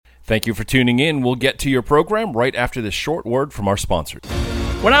Thank you for tuning in. We'll get to your program right after this short word from our sponsors.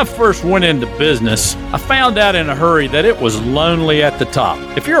 When I first went into business, I found out in a hurry that it was lonely at the top.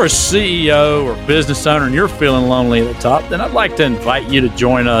 If you're a CEO or business owner and you're feeling lonely at the top, then I'd like to invite you to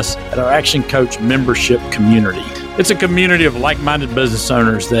join us at our Action Coach membership community. It's a community of like-minded business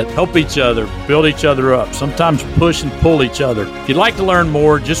owners that help each other, build each other up, sometimes push and pull each other. If you'd like to learn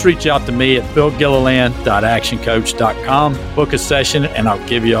more, just reach out to me at philgilliland.actioncoach.com, book a session, and I'll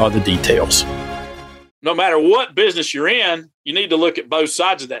give you all the details. No matter what business you're in, you need to look at both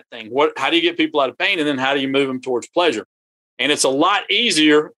sides of that thing. How do you get people out of pain, and then how do you move them towards pleasure? And it's a lot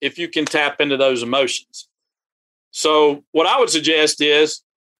easier if you can tap into those emotions. So what I would suggest is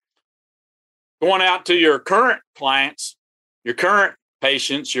going out to your current clients, your current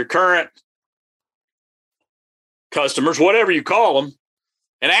patients, your current customers, whatever you call them,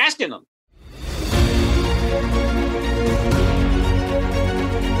 and asking them.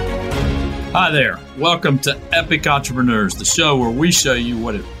 Hi there. Welcome to Epic Entrepreneurs, the show where we show you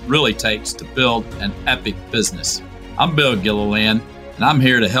what it really takes to build an epic business. I'm Bill Gilliland, and I'm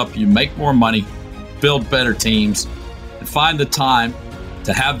here to help you make more money, build better teams, and find the time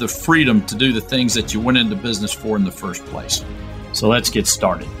to have the freedom to do the things that you went into business for in the first place. So let's get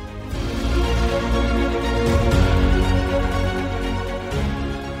started.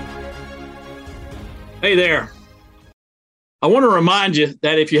 Hey there. I want to remind you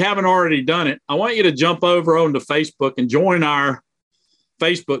that if you haven't already done it, I want you to jump over onto Facebook and join our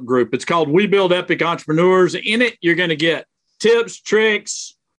Facebook group. It's called We Build Epic Entrepreneurs. In it, you're going to get tips,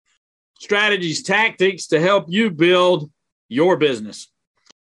 tricks, strategies, tactics to help you build your business.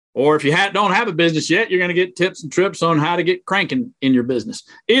 Or if you don't have a business yet, you're going to get tips and trips on how to get cranking in your business.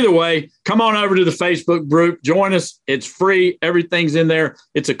 Either way, come on over to the Facebook group. Join us. It's free. Everything's in there.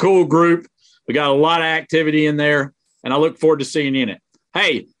 It's a cool group. We got a lot of activity in there, and I look forward to seeing you in it.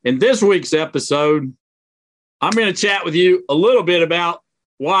 Hey, in this week's episode, I'm going to chat with you a little bit about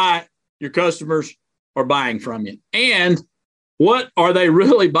why your customers are buying from you and what are they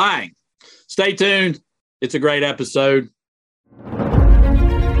really buying. Stay tuned. It's a great episode.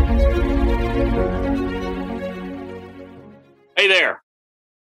 Hey there.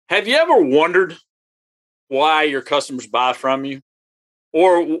 Have you ever wondered why your customers buy from you?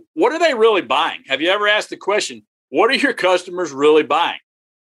 Or what are they really buying? Have you ever asked the question, what are your customers really buying?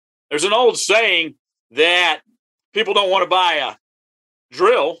 There's an old saying that people don't want to buy a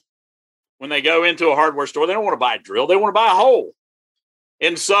drill when they go into a hardware store. They don't want to buy a drill. They want to buy a hole.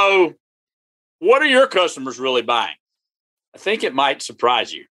 And so what are your customers really buying? I think it might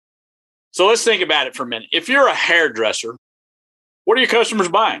surprise you. So let's think about it for a minute. If you're a hairdresser, what are your customers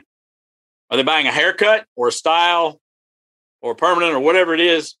buying? Are they buying a haircut or a style or permanent or whatever it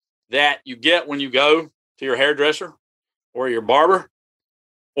is that you get when you go to your hairdresser or your barber?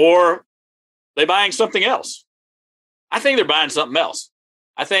 Or are they buying something else? I think they're buying something else.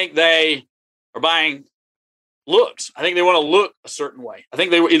 I think they are buying looks. I think they want to look a certain way. I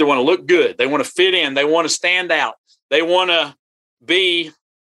think they either want to look good, they want to fit in, they want to stand out, they want to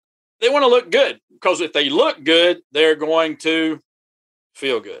look good, because if they look good, they're going to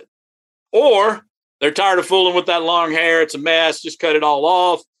feel good. Or they're tired of fooling with that long hair. It's a mess. Just cut it all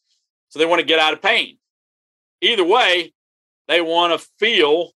off. So they want to get out of pain. Either way, they want to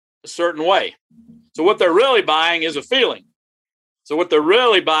feel a certain way. So what they're really buying is a feeling. So what they're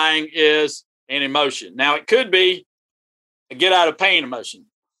really buying is an emotion. Now, it could be a get out of pain emotion.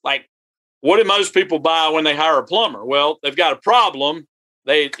 Like, what do most people buy when they hire a plumber? Well, they've got a problem.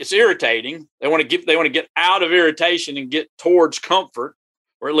 It's irritating. They want to get out of irritation and get towards comfort,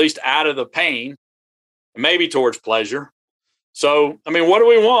 or at least out of the pain, maybe towards pleasure. So, what do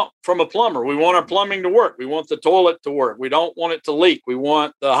we want from a plumber? We want our plumbing to work. We want the toilet to work. We don't want it to leak. We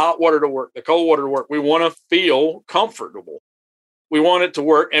want the hot water to work, the cold water to work. We want to feel comfortable. We want it to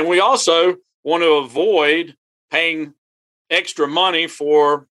work. And we also want to avoid paying extra money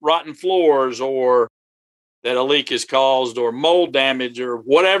for rotten floors, or that a leak is caused, or mold damage, or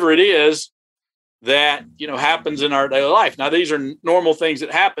whatever it is that, happens in our daily life. Now, these are normal things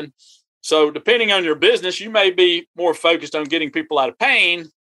that happen. So depending on your business, you may be more focused on getting people out of pain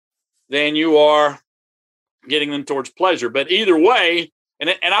than you are getting them towards pleasure. But either way,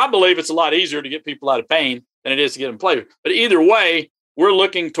 and I believe it's a lot easier to get people out of pain than it is to get them pleasure. But either way, we're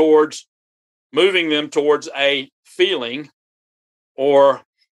looking towards moving them towards a feeling or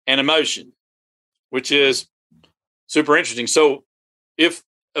an emotion, which is super interesting. So if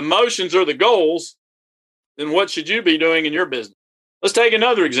emotions are the goals, then what should you be doing in your business? Let's take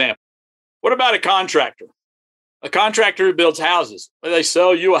another example. What about a contractor? A contractor who builds houses. They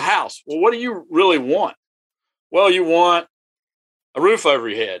sell you a house. Well, what do you really want? Well, you want a roof over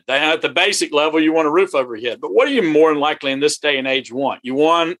your head. At the basic level, you want a roof over your head. But what do you more than likely in this day and age want? You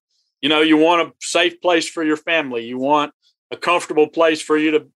want a safe place for your family. You want a comfortable place for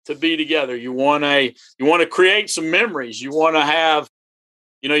you to be together. You want to create some memories. You want to have,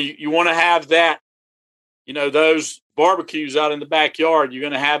 you want to have that, those barbecues out in the backyard. You're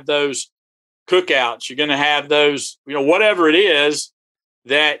going to have those cookouts. You're going to have those, whatever it is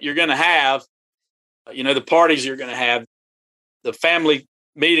that you're going to have, the parties you're going to have, the family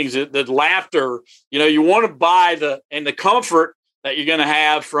meetings, the laughter, you want to buy the comfort that you're going to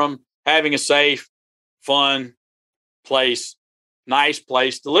have from having a safe, fun place, nice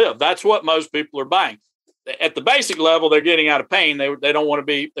place to live. That's what most people are buying. At the basic level, they're getting out of pain. They don't want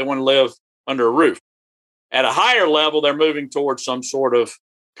to they want to live under a roof. At a higher level, they're moving towards some sort of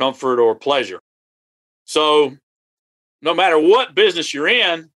comfort or pleasure. So no matter what business you're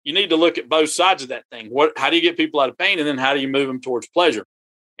in, you need to look at both sides of that thing. How do you get people out of pain? And then how do you move them towards pleasure?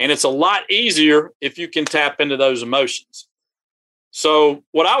 And it's a lot easier if you can tap into those emotions. So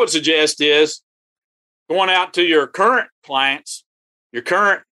what I would suggest is going out to your current clients, your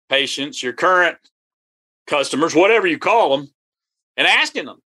current patients, your current customers, whatever you call them, and asking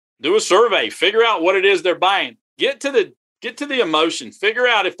them. Do a survey, figure out what it is they're buying. Get to the emotion, figure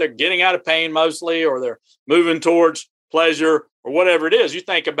out if they're getting out of pain mostly, or they're moving towards pleasure, or whatever it is. You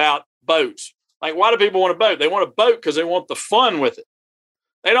think about boats. Like, why do people want a boat? They want a boat because they want the fun with it.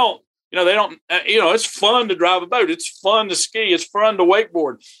 It's fun to drive a boat. It's fun to ski. It's fun to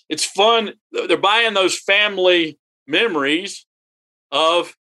wakeboard. It's fun. They're buying those family memories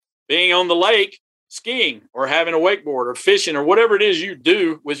of being on the lake, skiing, or having a wakeboard, or fishing, or whatever it is you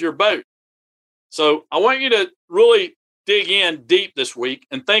do with your boat. So I want you to really dig in deep this week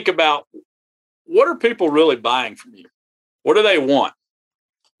and think about, what are people really buying from you? What do they want?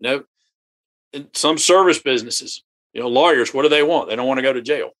 In some service businesses, lawyers, what do they want? They don't want to go to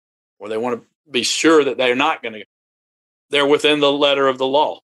jail, or they want to be sure that they're not going to. They're within the letter of the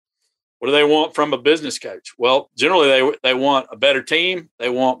law. What do they want from a business coach? Well, generally they want a better team, they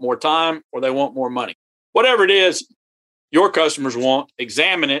want more time, or they want more money. Whatever it is your customers want,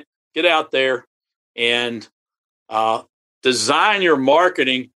 examine it, get out there, and design your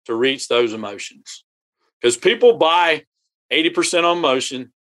marketing to reach those emotions. Because people buy 80% on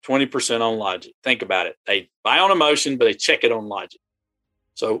emotion, 20% on logic. Think about it. They buy on emotion, but they check it on logic.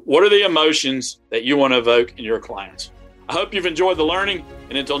 So what are the emotions that you want to evoke in your clients? I hope you've enjoyed the learning,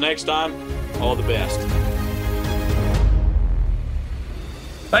 and until next time, all the best.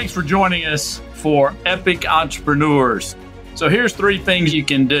 Thanks for joining us for Epic Entrepreneurs. So here's 3 things you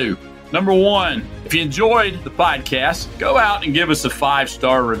can do. Number 1, if you enjoyed the podcast, go out and give us a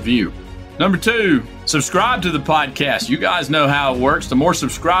 5-star review. Number 2, subscribe to the podcast. You guys know how it works. The more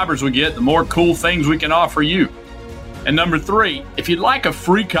subscribers we get, the more cool things we can offer you. And number 3, if you'd like a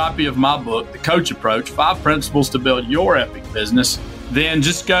free copy of my book, The Coach Approach, 5 Principles to Build Your Epic Business, then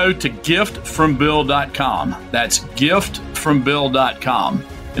just go to giftfrombill.com. That's giftfrombill.com.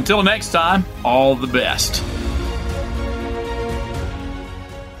 Until next time, all the best.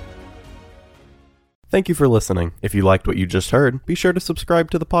 Thank you for listening. If you liked what you just heard, be sure to subscribe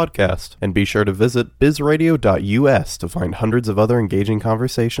to the podcast, and be sure to visit bizradio.us to find hundreds of other engaging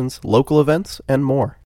conversations, local events, and more.